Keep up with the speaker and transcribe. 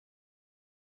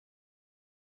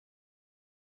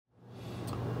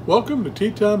Welcome to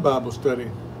Tea Time Bible Study.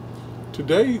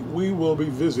 Today we will be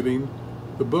visiting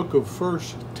the book of 1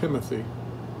 Timothy.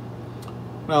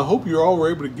 Now I hope you all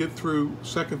were able to get through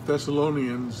 2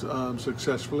 Thessalonians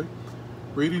successfully,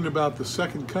 reading about the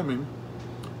second coming,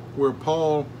 where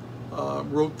Paul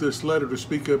wrote this letter to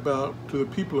speak about to the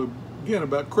people, again,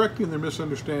 about correcting their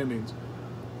misunderstandings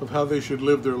of how they should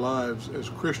live their lives as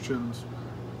Christians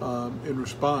in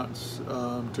response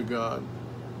to God.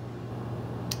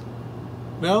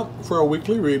 Now, for our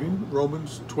weekly reading,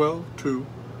 Romans 12:2,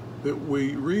 that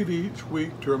we read each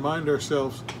week to remind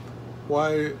ourselves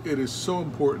why it is so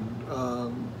important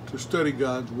to study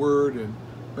God's Word and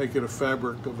make it a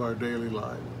fabric of our daily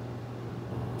life.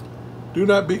 Do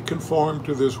not be conformed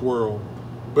to this world,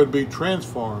 but be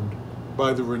transformed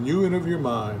by the renewing of your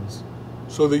minds,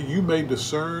 so that you may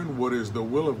discern what is the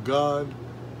will of God,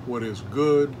 what is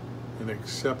good and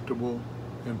acceptable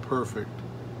and perfect.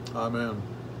 Amen.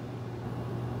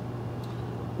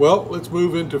 Well, let's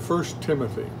move into 1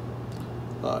 Timothy,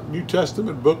 New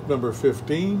Testament book number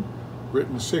 15,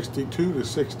 written 62 to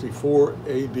 64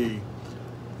 AD.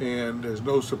 And as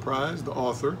no surprise, the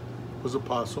author was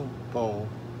Apostle Paul.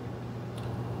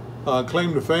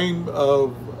 Claim to fame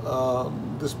of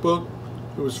this book,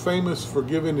 it was famous for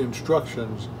giving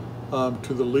instructions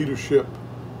to the leadership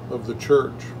of the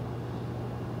church.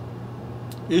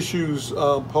 Issues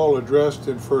Paul addressed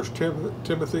in 1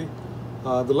 Timothy.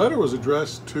 The letter was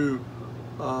addressed to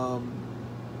Paul's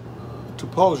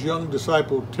young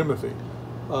disciple Timothy,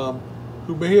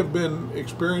 who may have been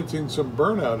experiencing some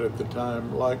burnout at the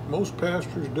time, like most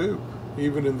pastors do,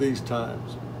 even in these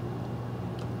times.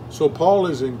 So Paul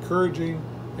is encouraging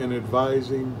and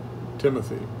advising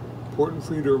Timothy. Important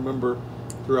for you to remember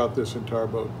throughout this entire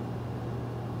book.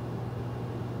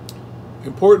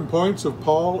 Important points of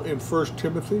Paul in 1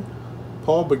 Timothy.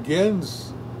 Paul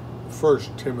begins 1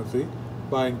 Timothy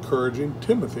by encouraging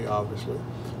Timothy, obviously,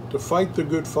 to fight the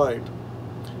good fight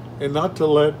and not to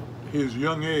let his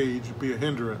young age be a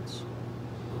hindrance.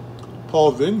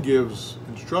 Paul then gives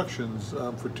instructions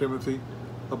for Timothy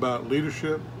about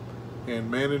leadership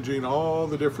and managing all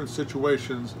the different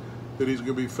situations that he's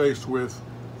going to be faced with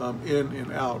in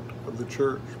and out of the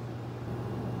church.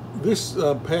 This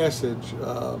passage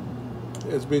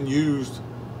has been used,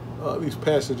 these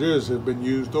passages have been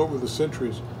used over the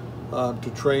centuries to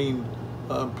train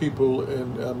people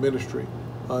in ministry,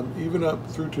 even up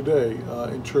through today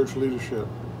in church leadership.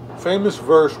 Famous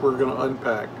verse we're going to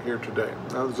unpack here today.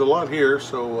 Now there's a lot here,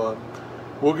 so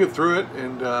we'll get through it,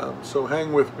 and so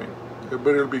hang with me.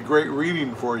 But it'll be great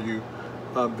reading for you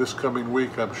this coming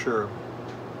week, I'm sure.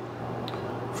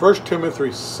 1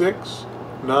 Timothy 6,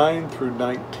 9 through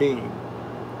 19.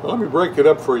 Now, let me break it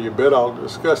up for you a bit. I'll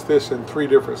discuss this in three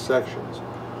different sections.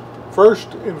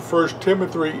 First, in 1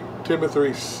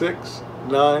 Timothy 6,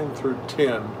 9 through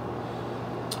 10,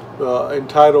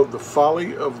 entitled The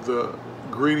Folly of the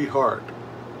Greedy Heart.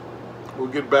 We'll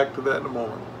get back to that in a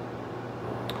moment.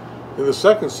 In the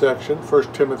second section,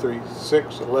 1 Timothy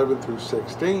 6, 11 through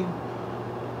 16,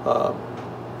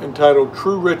 entitled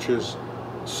True Riches,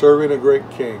 Serving a Great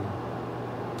King.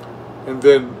 And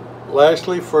then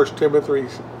lastly, 1 Timothy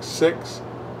 6,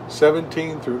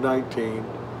 17 through 19,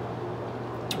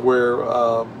 where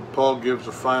Paul gives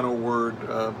a final word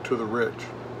to the rich.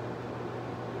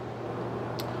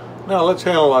 Now let's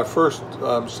handle our first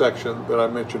section that I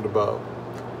mentioned above.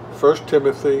 1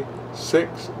 Timothy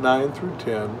 6, 9 through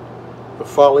 10, the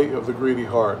folly of the greedy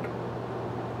heart.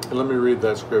 And let me read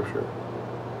that scripture.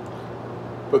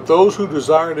 But those who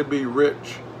desire to be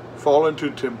rich fall into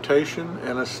temptation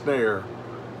and a snare,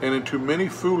 and into many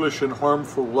foolish and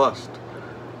harmful lusts,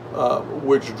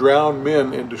 which drown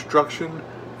men in destruction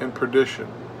and perdition.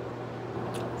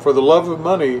 For the love of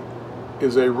money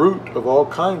is a root of all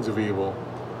kinds of evil,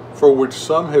 for which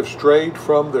some have strayed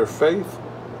from their faith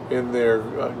in their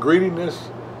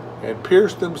greediness and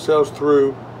pierced themselves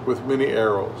through with many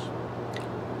arrows.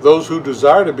 Those who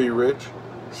desire to be rich,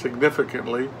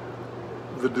 significantly,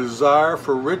 the desire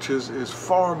for riches is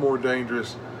far more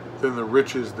dangerous than the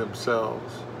riches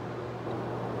themselves.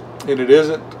 And it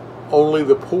isn't only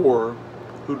the poor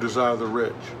who desire the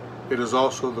rich. It is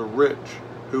also the rich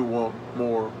who want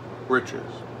more riches.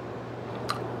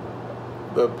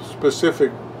 The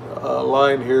specific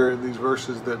line here in these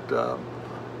verses that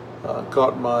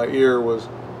caught my ear was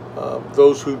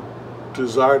those who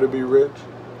desire to be rich.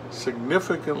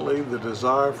 Significantly, the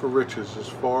desire for riches is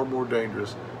far more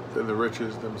dangerous than the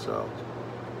riches themselves.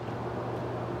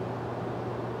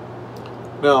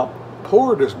 Now,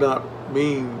 poor does not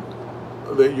mean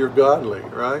that you're godly,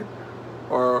 right?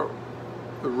 Or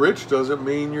the rich doesn't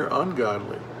mean you're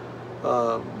ungodly.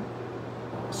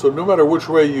 So no matter which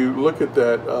way you look at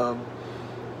that,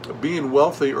 being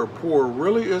wealthy or poor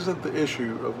really isn't the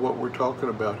issue of what we're talking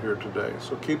about here today.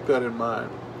 So keep that in mind.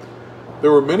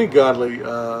 There were many godly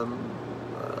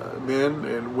men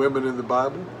and women in the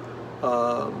Bible,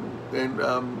 and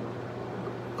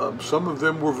some of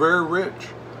them were very rich,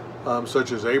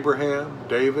 such as Abraham,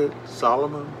 David,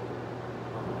 Solomon.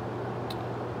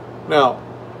 Now,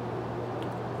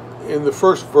 in the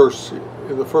first verse,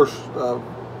 verse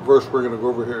we're going to go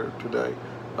over here today,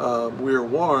 we are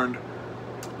warned,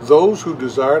 those who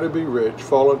desire to be rich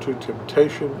fall into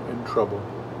temptation and trouble.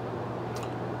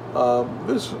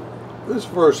 This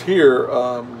verse here,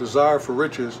 desire for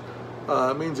riches,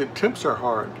 means it tempts our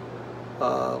heart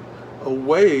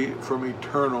away from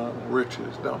eternal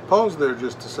riches. Now, pause there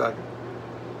just a second.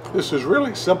 This is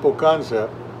really simple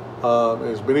concept.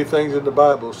 There's many things in the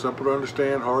Bible, simple to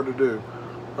understand, hard to do.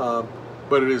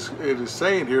 But it is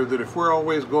saying here that if we're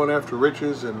always going after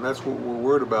riches, and that's what we're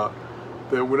worried about,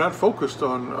 that we're not focused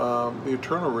on the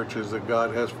eternal riches that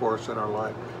God has for us in our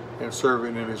life and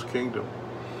serving in His kingdom.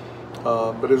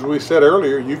 But as we said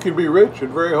earlier, you can be rich and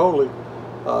very holy,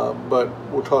 but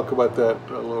we'll talk about that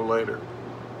a little later.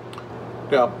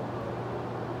 Now,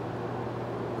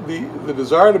 the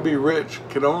desire to be rich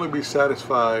can only be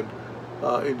satisfied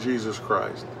in Jesus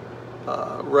Christ,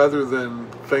 rather than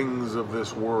things of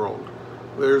this world.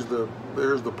 There's the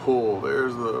pull,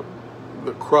 there's the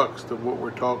crux of what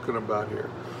we're talking about here.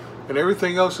 And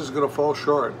everything else is going to fall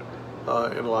short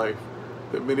in life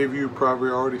that many of you probably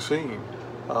already seen,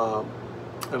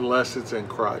 unless it's in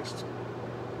Christ.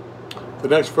 The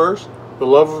next verse, the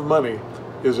love of money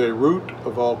is a root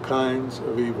of all kinds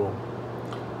of evil.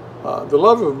 The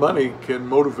love of money can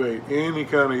motivate any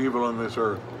kind of evil on this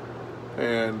earth.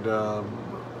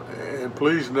 And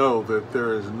please know that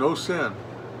there is no sin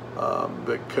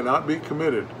that cannot be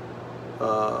committed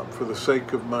for the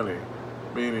sake of money.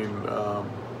 Meaning,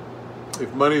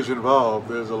 if money is involved,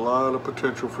 there's a lot of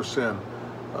potential for sin.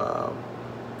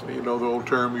 You know the old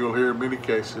term you'll hear in many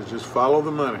cases, just follow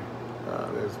the money.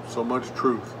 There's so much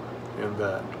truth in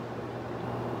that.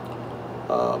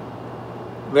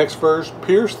 Next verse,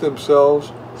 pierce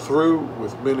themselves through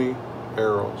with many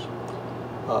arrows.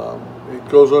 It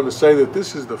goes on to say that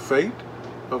this is the fate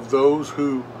of those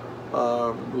who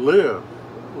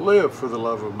live for the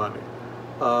love of money,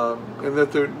 and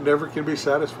that they never can be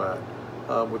satisfied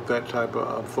with that type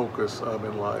of focus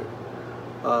in life.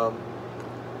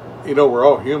 You know, we're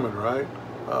all human, right?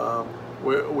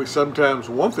 We sometimes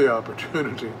want the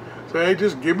opportunity. Say, hey,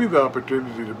 just give me the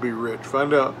opportunity to be rich.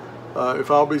 Find out if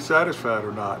I'll be satisfied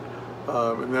or not.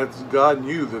 And that's, God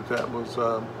knew that was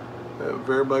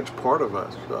very much part of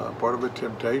us, part of a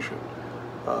temptation.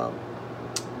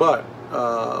 But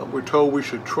we're told we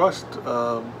should trust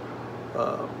the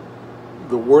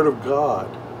Word of God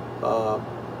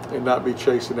and not be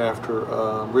chasing after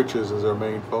riches as our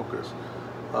main focus.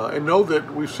 And know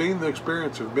that we've seen the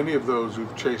experience of many of those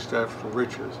who've chased after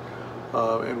riches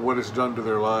and what it's done to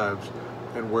their lives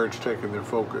and where it's taken their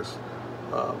focus.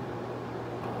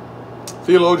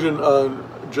 Theologian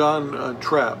John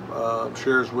Trapp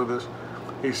shares with us,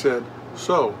 he said,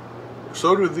 So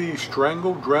do these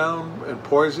strangle, drown, and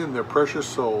poison their precious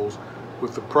souls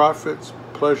with the profits,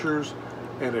 pleasures,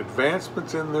 and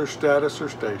advancements in their status or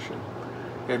station,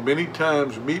 and many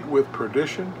times meet with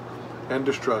perdition and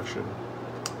destruction.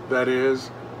 That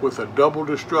is, with a double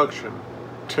destruction,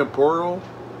 temporal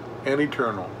and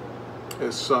eternal,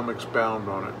 as some expound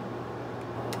on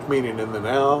it, meaning in the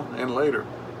now and later,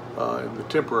 in the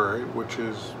temporary, which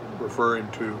is referring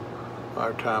to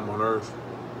our time on earth.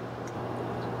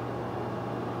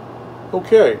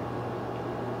 Okay,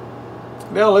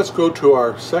 now let's go to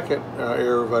our second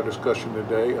area of our discussion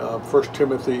today, 1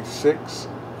 Timothy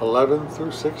 6:11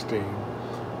 through 16,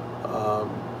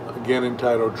 again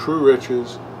entitled True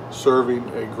Riches, Serving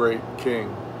a Great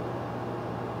King.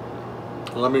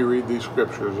 Let me read these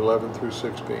scriptures, 11 through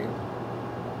 16.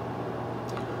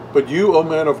 But you, O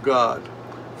man of God,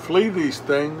 flee these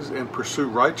things and pursue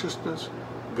righteousness,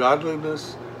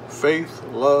 godliness, faith,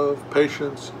 love,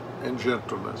 patience, and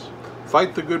gentleness.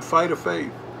 Fight the good fight of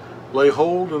faith. Lay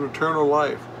hold on eternal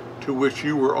life, to which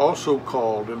you were also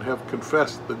called and have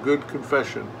confessed the good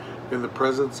confession in the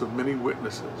presence of many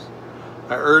witnesses.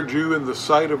 I urge you in the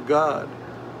sight of God,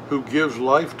 who gives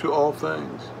life to all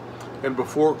things, and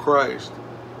before Christ,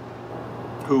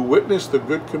 who witnessed the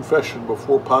good confession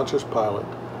before Pontius Pilate,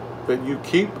 that you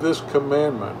keep this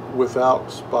commandment without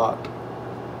spot,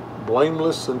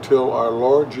 blameless until our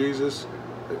Lord Jesus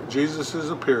is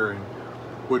appearing,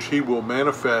 which he will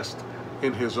manifest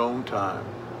in his own time.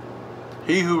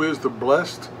 He who is the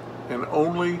blessed and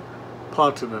only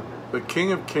potentate the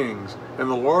King of kings and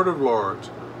the Lord of lords,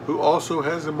 who also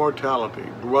has immortality,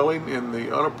 dwelling in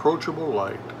the unapproachable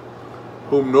light,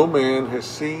 whom no man has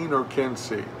seen or can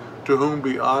see, to whom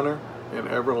be honor and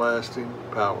everlasting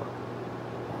power.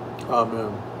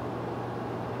 Amen.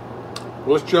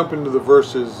 Well, let's jump into the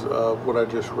verses of what I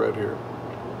just read here.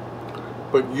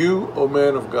 But you, O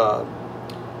man of God.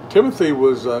 Timothy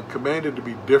was commanded to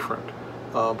be different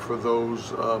for those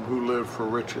who live for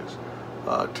riches.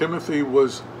 Timothy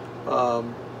was to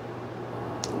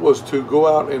go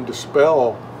out and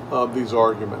dispel these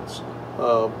arguments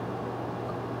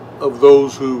of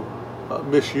those who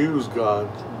misuse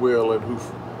God's will and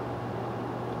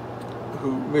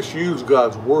who misuse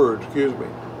God's word,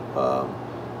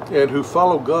 and who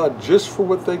follow God just for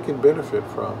what they can benefit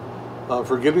from,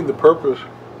 forgetting the purpose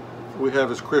we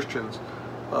have as Christians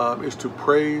is to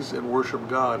praise and worship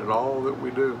God in all that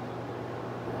we do.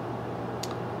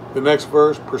 The next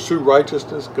verse, pursue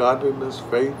righteousness, godliness,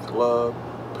 faith, love,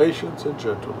 patience, and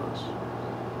gentleness.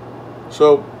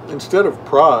 So instead of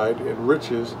pride and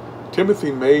riches,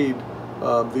 Timothy made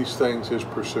these things his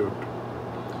pursuit.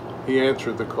 He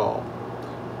answered the call.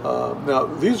 Now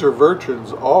these are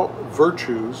virtues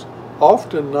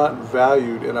often not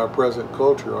valued in our present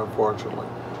culture, unfortunately,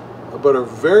 but are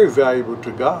very valuable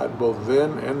to God both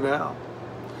then and now.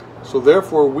 So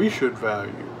therefore we should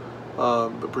value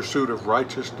the pursuit of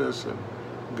righteousness and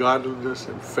godliness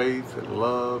and faith and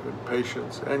love and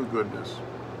patience and goodness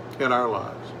in our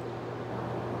lives.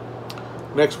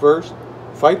 Next verse,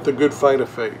 fight the good fight of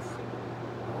faith.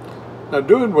 Now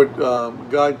doing what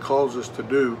God calls us to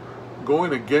do,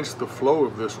 going against the flow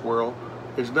of this world,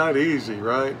 is not easy,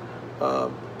 right?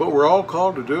 But we're all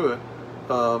called to do it.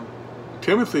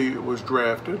 Timothy was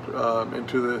drafted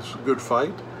into this good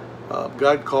fight.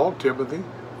 God called Timothy,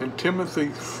 and Timothy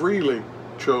freely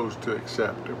chose to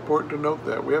accept. Important to note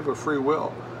that. We have a free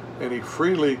will, and he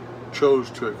freely chose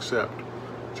to accept.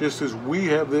 Just as we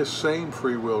have this same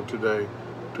free will today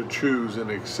to choose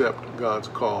and accept God's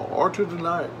call, or to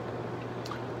deny it.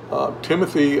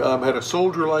 Timothy had a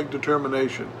soldier-like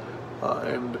determination,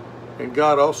 and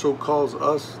God also calls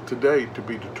us today to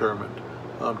be determined,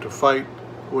 to fight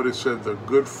what is said, the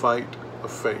good fight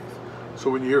of faith. So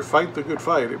when you hear fight the good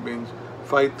fight, it means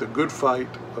fight the good fight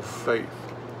of faith.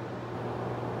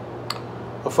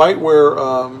 A fight where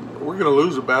we're going to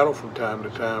lose a battle from time to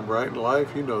time, right, in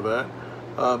life, you know that.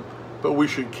 But we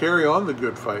should carry on the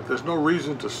good fight. There's no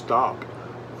reason to stop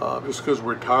just because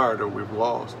we're tired or we've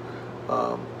lost.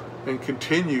 And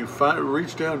continue,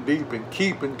 reach down deep and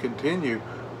keep and continue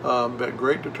that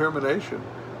great determination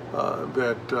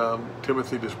that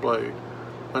Timothy displayed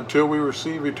until we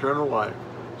receive eternal life.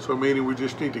 So meaning we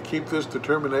just need to keep this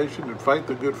determination and fight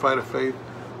the good fight of faith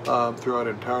throughout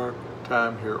entire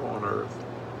time here on earth.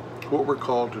 What we're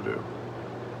called to do.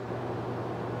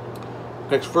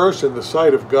 Next verse, in the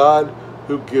sight of God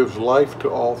who gives life to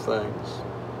all things.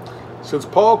 Since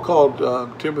Paul called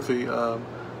Timothy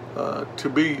to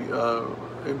be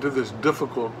into this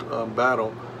difficult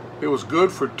battle, it was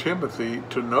good for Timothy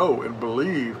to know and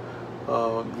believe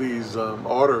these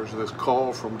orders, this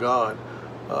call from God,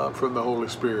 from the Holy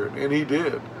Spirit. And he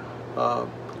did.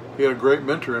 He had a great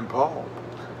mentor in Paul.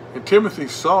 And Timothy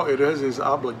saw it as his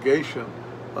obligation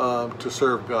to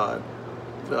serve God,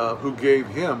 who gave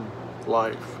him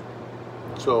life.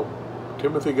 So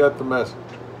Timothy got the message.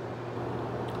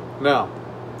 Now,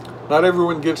 not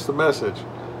everyone gets the message.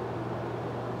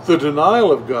 The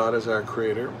denial of God as our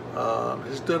Creator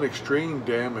has done extreme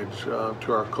damage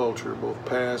to our culture, both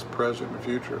past, present, and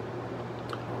future.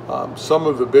 Some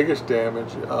of the biggest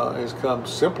damage has come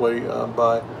simply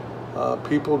by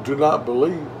people do not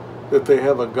believe that they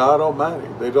have a God Almighty.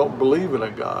 They don't believe in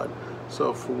a God.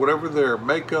 So for whatever their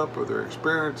makeup or their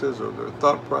experiences or their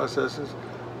thought processes,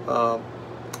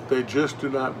 they just do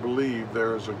not believe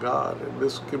there is a God. And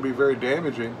this can be very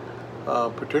damaging,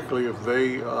 particularly if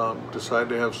they decide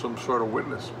to have some sort of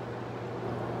witness.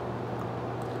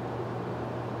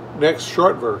 Next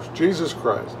short verse, Jesus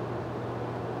Christ.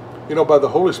 You know, by the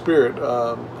Holy Spirit,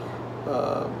 the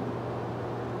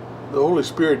Holy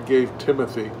Spirit gave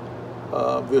Timothy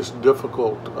this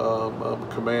difficult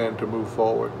command to move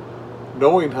forward,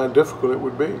 knowing how difficult it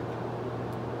would be.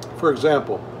 For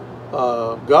example,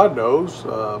 God knows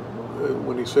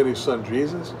when he sent his son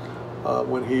Jesus,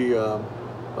 when he,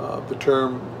 the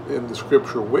term in the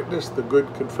scripture, witnessed the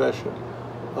good confession,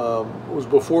 was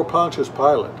before Pontius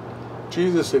Pilate.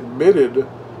 Jesus admitted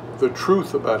the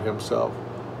truth about himself,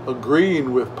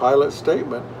 agreeing with Pilate's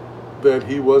statement that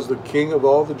he was the king of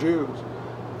all the Jews.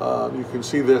 You can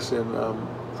see this in,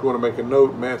 if you want to make a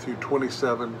note, Matthew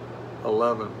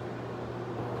 27:11.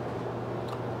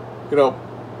 You know,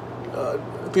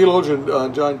 Theologian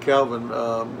John Calvin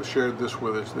shared this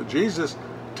with us, that Jesus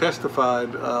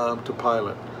testified to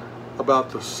Pilate about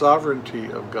the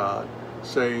sovereignty of God,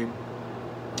 saying,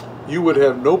 "You would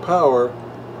have no power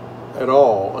at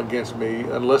all against me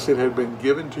unless it had been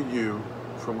given to you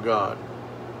from God."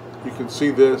 You can see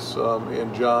this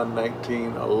in John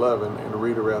 19:11 and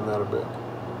read around that a bit.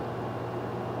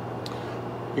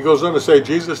 He goes on to say,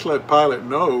 Jesus let Pilate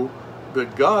know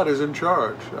that God is in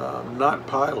charge, not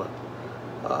Pilate.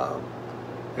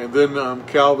 And then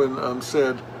Calvin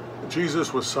said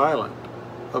Jesus was silent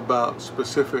about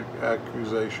specific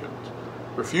accusations,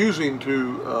 refusing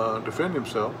to defend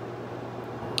himself,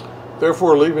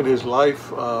 therefore leaving his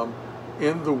life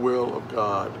in the will of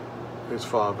God, his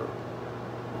Father.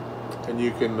 And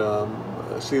you can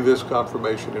see this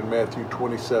confirmation in Matthew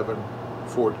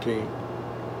 27:14.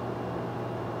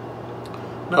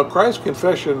 Now, Christ's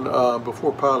confession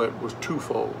before Pilate was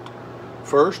twofold.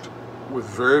 First, with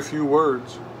very few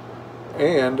words,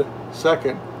 and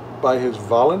second, by his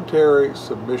voluntary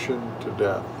submission to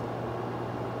death.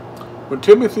 When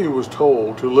Timothy was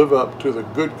told to live up to the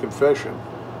good confession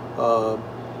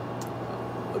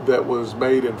that was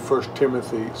made in 1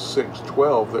 Timothy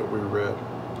 6:12 that we read,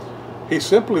 he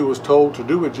simply was told to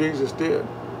do what Jesus did.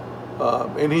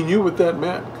 And he knew what that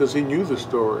meant, because he knew the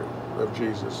story of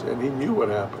Jesus, and he knew what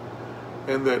happened,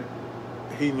 and that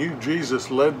he knew Jesus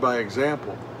led by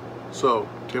example. So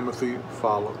Timothy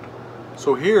followed.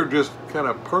 So here, just kind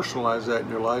of personalize that in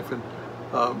your life. And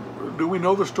do we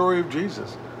know the story of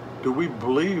Jesus? Do we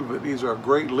believe that he's our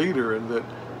great leader, and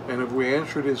have we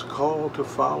answered his call to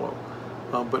follow?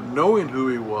 But knowing who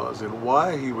he was and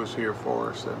why he was here for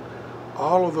us, and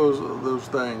all of those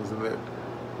things, and that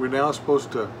we're now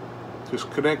supposed to just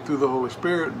connect through the Holy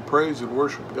Spirit and praise and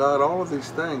worship God, all of these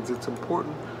things, it's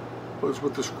important.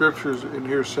 What the scriptures in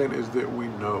here saying is that we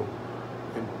know,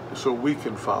 and so we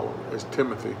can follow as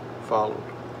Timothy followed.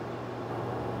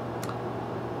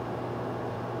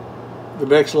 The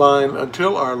next line,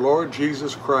 until our Lord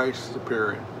Jesus Christ is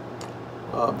appearing.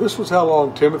 This was how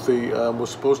long Timothy was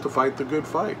supposed to fight the good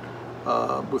fight,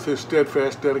 with his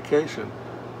steadfast dedication,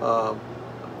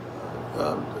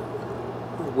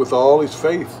 with all his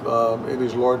faith in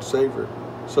his Lord Savior.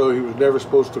 So he was never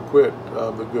supposed to quit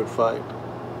the good fight.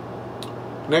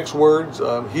 Next words,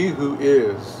 he who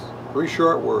is. 3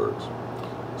 short words.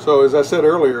 So as I said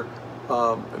earlier,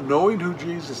 knowing who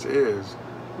Jesus is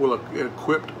will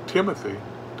equip Timothy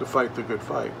to fight the good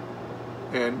fight.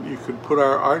 And you can put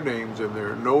our names in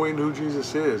there. Knowing who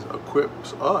Jesus is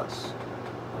equips us,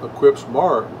 equips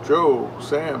Mark, Joe,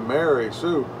 Sam, Mary,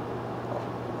 Sue,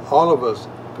 all of us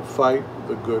to fight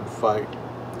the good fight.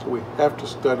 So we have to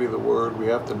study the Word. We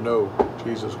have to know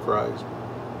Jesus Christ.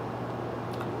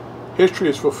 History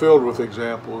is fulfilled with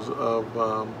examples of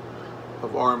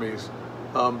armies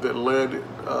that led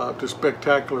to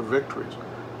spectacular victories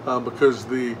because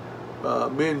the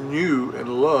men knew and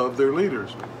loved their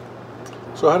leaders.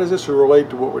 So how does this relate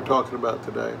to what we're talking about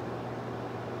today?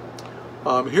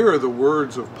 Here are the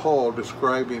words of Paul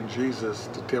describing Jesus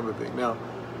to Timothy. Now,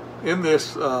 in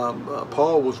this,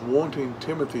 Paul was wanting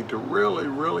Timothy to really,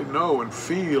 really know and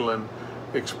feel and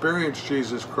experience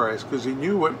Jesus Christ, because he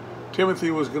knew what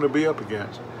Timothy was going to be up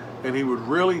against, and he would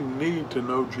really need to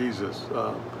know Jesus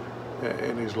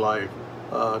in his life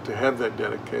to have that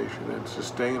dedication and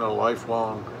sustain a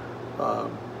lifelong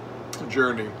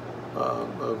journey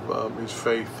of his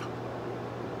faith.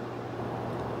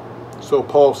 So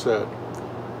Paul said,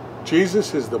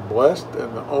 Jesus is the blessed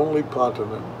and the only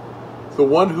potentate, the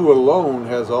one who alone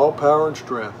has all power and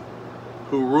strength,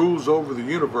 who rules over the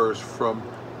universe from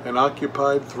an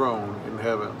occupied throne in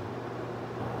heaven.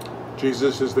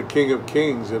 Jesus is the King of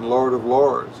kings and Lord of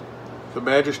lords. The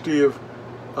majesty of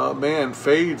man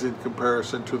fades in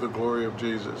comparison to the glory of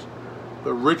Jesus.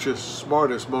 The richest,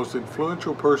 smartest, most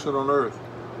influential person on earth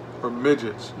are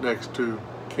midgets next to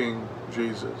King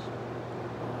Jesus.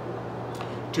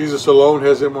 Jesus alone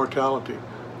has immortality,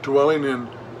 dwelling in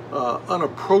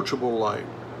unapproachable light,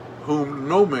 whom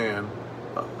no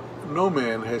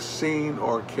man has seen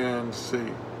or can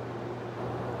see.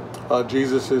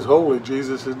 Jesus is holy.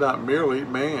 Jesus is not merely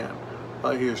man.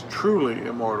 He is truly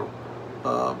immortal,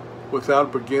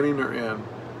 without beginning or end,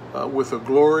 with a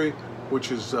glory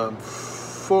which is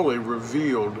fully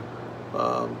revealed,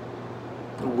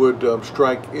 would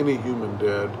strike any human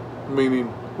dead,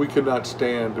 meaning we could not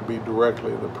stand to be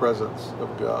directly in the presence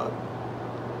of God.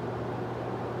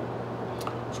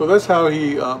 So that's how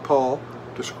Paul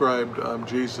described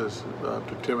Jesus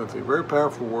to Timothy. Very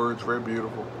powerful words, very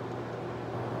beautiful.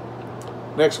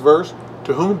 Next verse,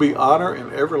 to whom be honor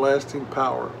and everlasting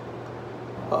power.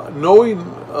 Knowing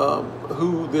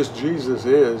who this Jesus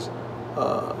is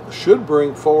should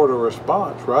bring forward a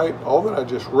response, right? All that I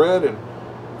just read, and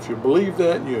if you believe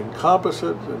that and you encompass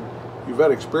it, and you've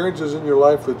had experiences in your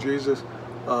life with Jesus,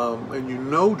 and you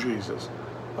know Jesus,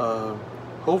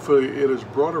 hopefully it has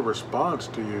brought a response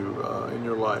to you in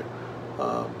your life.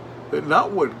 That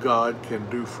not what God can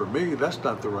do for me, that's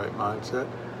not the right mindset,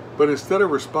 but instead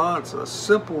of response, a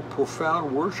simple,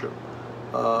 profound worship,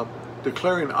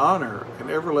 declaring honor and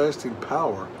everlasting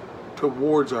power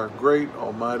towards our great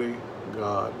Almighty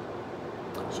God.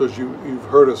 So as you've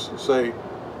heard us say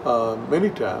many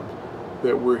times,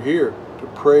 that we're here to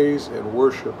praise and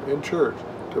worship in church,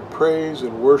 to praise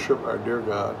and worship our dear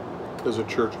God as a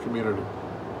church community.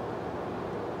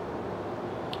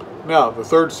 Now, the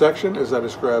third section, as I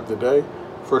described today,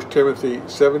 1 Timothy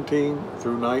 17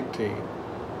 through 19,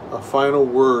 a final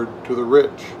word to the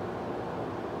rich.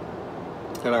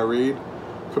 And I read,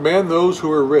 "Command those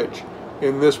who are rich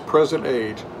in this present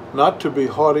age not to be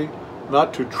haughty,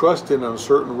 not to trust in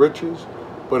uncertain riches,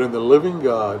 but in the living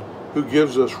God, who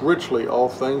gives us richly all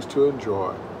things to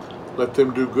enjoy. Let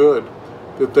them do good,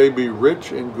 that they be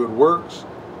rich in good works,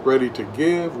 ready to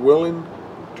give, willing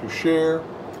to share,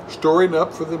 storing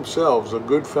up for themselves a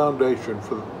good foundation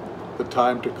for the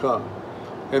time to come,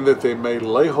 and that they may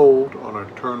lay hold on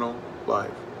eternal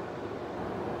life."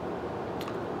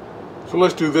 So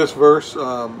let's do this verse,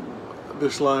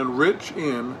 this line, rich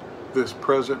in this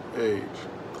present age.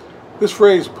 This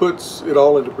phrase puts it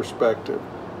all into perspective.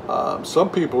 Some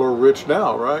people are rich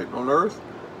now, right, on earth.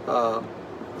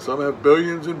 Some have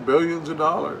billions and billions of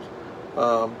dollars.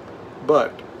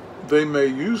 But they may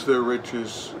use their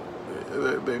riches,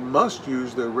 they must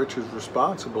use their riches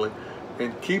responsibly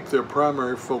and keep their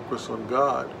primary focus on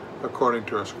God, according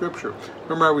to our scripture.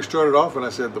 Remember how we started off and I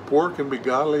said the poor can be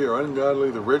godly or ungodly,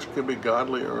 the rich can be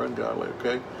godly or ungodly,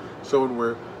 okay? So when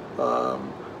we're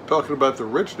talking about the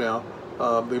rich now,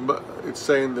 it's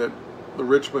saying that the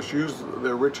rich must use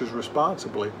their riches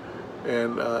responsibly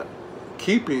and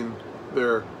keeping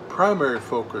their primary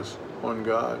focus on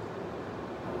God.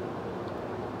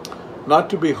 Not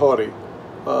to be haughty,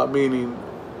 meaning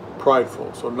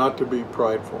prideful, so not to be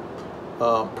prideful.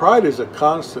 Pride is a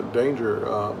constant danger,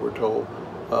 we're told,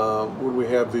 when we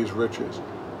have these riches.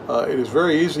 It is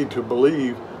very easy to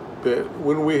believe that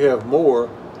when we have more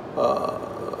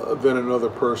than another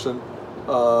person,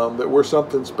 that we're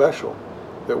something special,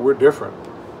 that we're different.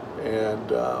 And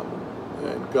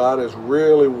God is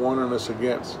really warning us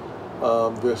against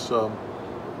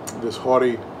this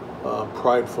haughty,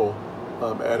 prideful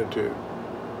attitude.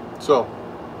 So,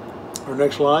 our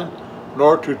next line,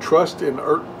 nor to trust in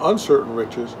uncertain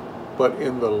riches, but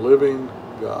in the living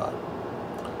God.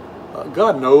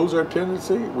 God knows our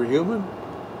tendency. We're human,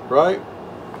 right?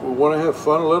 We want to have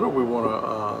fun a little. We want to,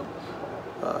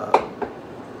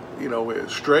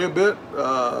 stray a bit.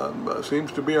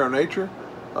 Seems to be our nature.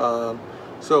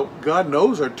 So God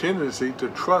knows our tendency to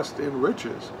trust in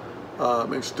riches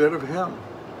instead of Him.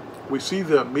 We see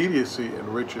the immediacy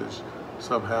in riches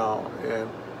somehow, and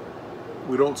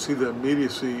we don't see the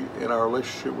immediacy in our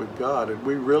relationship with God, and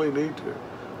we really need to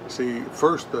see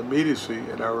first the immediacy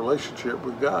in our relationship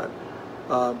with God.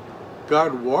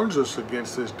 God warns us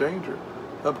against this danger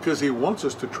because He wants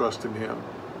us to trust in Him,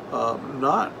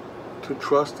 not to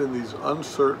trust in these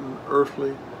uncertain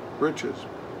earthly riches.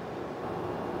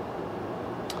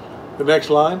 The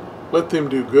next line, let them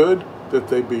do good, that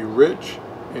they be rich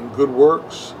in good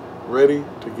works, ready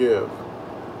to give.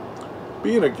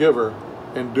 Being a giver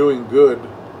and doing good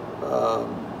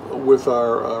with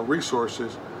our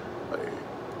resources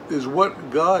is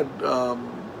what God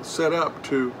set up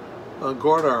to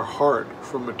guard our heart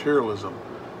from materialism,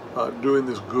 doing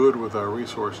this good with our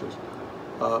resources,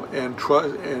 and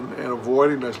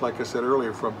avoiding us, like I said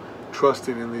earlier, from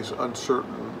trusting in these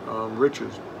uncertain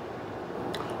riches.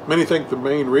 Many think the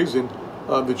main reason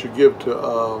that you give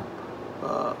to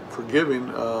for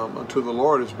giving unto the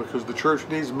Lord is because the church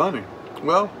needs money.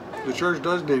 Well, the church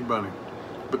does need money,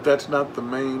 but that's not the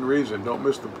main reason. Don't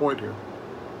miss the point here.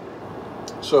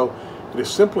 So it is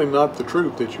simply not the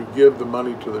truth that you give the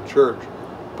money to the church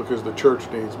because the church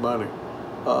needs money.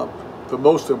 The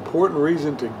most important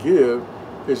reason to give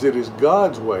is it is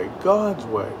God's way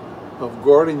of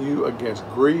guarding you against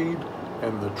greed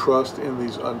and the trust in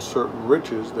these uncertain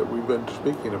riches that we've been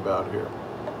speaking about here.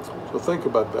 So think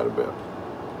about that a bit.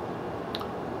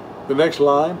 The next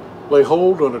line, lay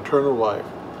hold on eternal life.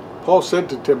 Paul said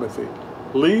to Timothy,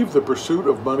 leave the pursuit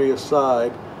of money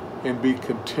aside and be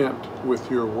content with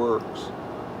your works.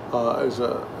 As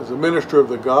a minister of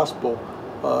the gospel,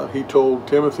 he told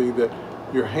Timothy that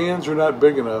your hands are not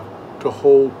big enough to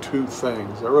hold two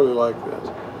things. I really like this.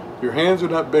 Your hands are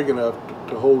not big enough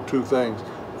to hold two things.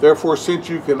 Therefore, since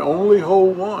you can only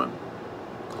hold one,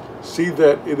 see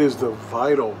that it is the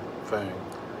vital thing,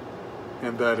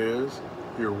 and that is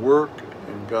your work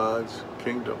in God's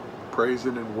kingdom,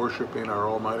 praising and worshiping our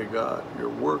Almighty God, your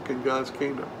work in God's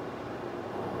kingdom.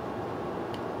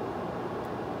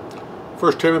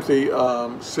 1 Timothy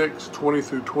 6:20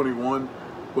 through 21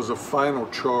 was a final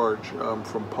charge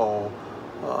from Paul,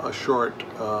 a short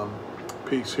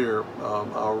piece here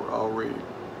I'll read.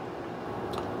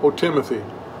 O Timothy,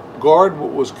 guard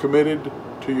what was committed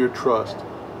to your trust,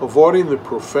 avoiding the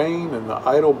profane and the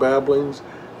idle babblings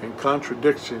and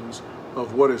contradictions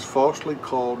of what is falsely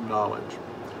called knowledge.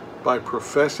 By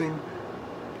professing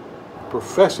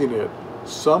it,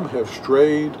 some have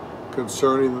strayed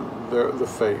concerning the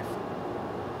faith.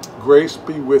 Grace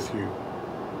be with you.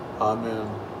 Amen.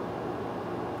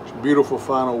 Some beautiful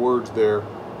final words there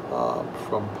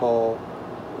from Paul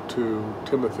to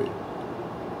Timothy.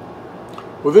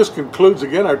 Well, this concludes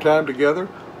again our time together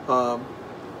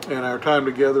and our time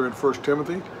together in 1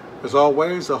 Timothy. As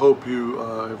always, I hope you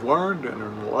have learned and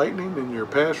are enlightening in your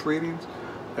past readings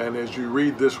and as you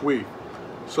read this week.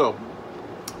 So,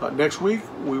 next week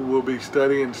we will be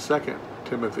studying 2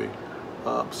 Timothy.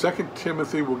 2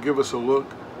 Timothy will give us a look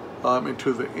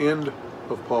into the end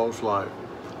of Paul's life.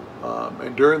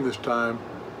 And during this time,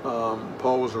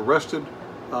 Paul was arrested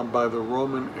by the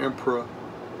Roman Emperor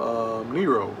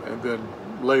Nero, and then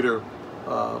later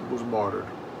was martyred.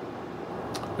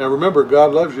 Now remember,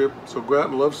 God loves you, so go out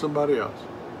and love somebody else.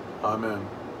 Amen.